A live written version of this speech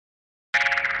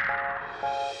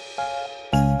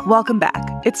Welcome back.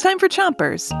 It's time for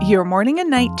Chompers, your morning and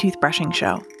night toothbrushing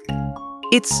show.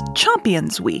 It's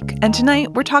Chompions week, and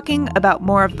tonight we're talking about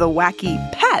more of the wacky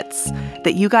pets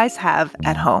that you guys have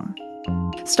at home.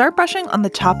 Start brushing on the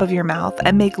top of your mouth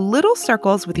and make little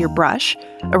circles with your brush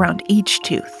around each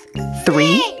tooth.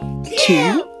 3,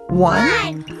 2,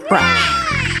 1,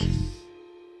 brush.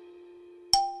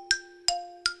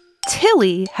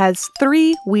 Tilly has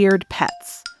 3 weird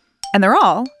pets, and they're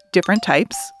all different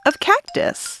types of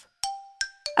cactus.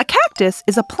 A cactus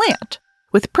is a plant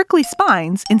with prickly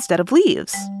spines instead of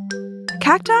leaves.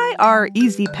 Cacti are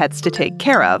easy pets to take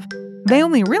care of. They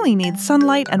only really need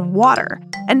sunlight and water,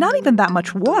 and not even that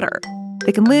much water.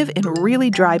 They can live in really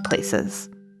dry places.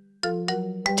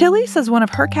 Tilly says one of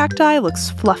her cacti looks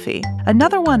fluffy,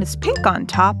 another one is pink on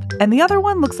top, and the other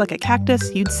one looks like a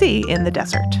cactus you'd see in the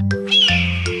desert.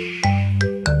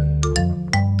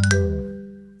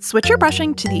 Switch your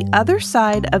brushing to the other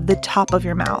side of the top of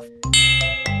your mouth,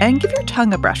 and give your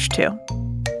tongue a brush too.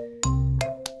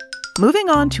 Moving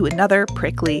on to another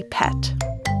prickly pet.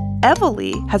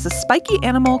 Evalie has a spiky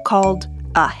animal called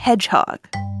a hedgehog.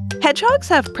 Hedgehogs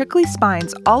have prickly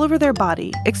spines all over their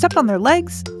body, except on their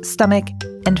legs, stomach,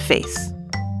 and face.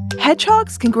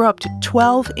 Hedgehogs can grow up to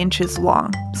 12 inches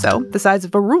long, so the size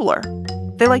of a ruler.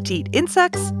 They like to eat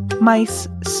insects, mice,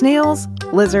 snails,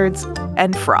 lizards,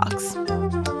 and frogs.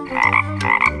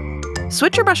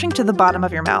 Switch your brushing to the bottom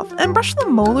of your mouth and brush the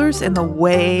molars in the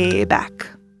way back.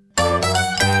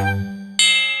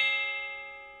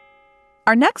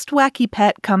 Our next wacky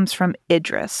pet comes from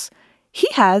Idris. He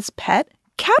has pet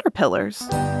caterpillars.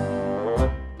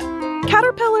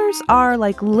 Caterpillars are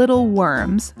like little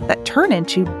worms that turn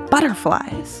into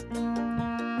butterflies.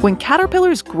 When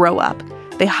caterpillars grow up,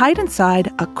 they hide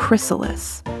inside a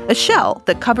chrysalis, a shell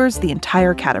that covers the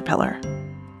entire caterpillar.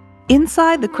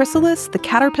 Inside the chrysalis, the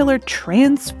caterpillar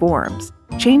transforms,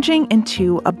 changing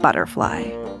into a butterfly.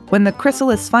 When the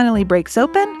chrysalis finally breaks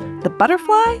open, the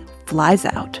butterfly flies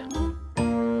out.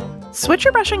 Switch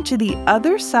your brushing to the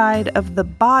other side of the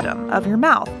bottom of your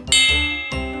mouth,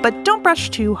 but don't brush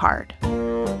too hard.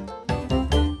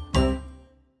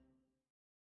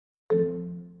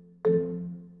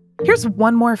 Here's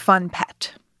one more fun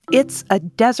pet. It's a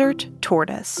desert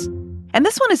tortoise. And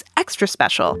this one is extra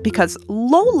special because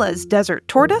Lola's desert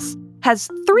tortoise has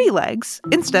 3 legs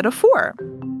instead of 4.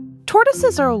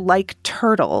 Tortoises are like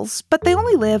turtles, but they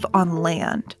only live on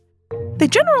land. They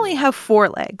generally have 4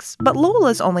 legs, but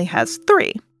Lola's only has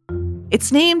 3.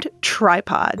 It's named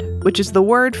tripod, which is the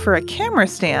word for a camera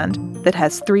stand that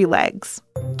has 3 legs,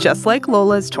 just like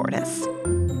Lola's tortoise.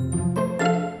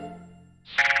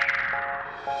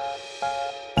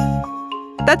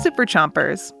 That's it for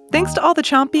Chompers. Thanks to all the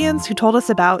Chompions who told us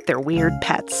about their weird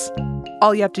pets.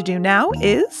 All you have to do now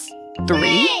is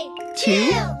 3,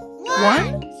 2,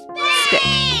 1, spit.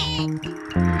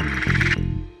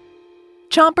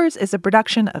 Chompers is a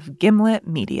production of Gimlet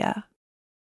Media.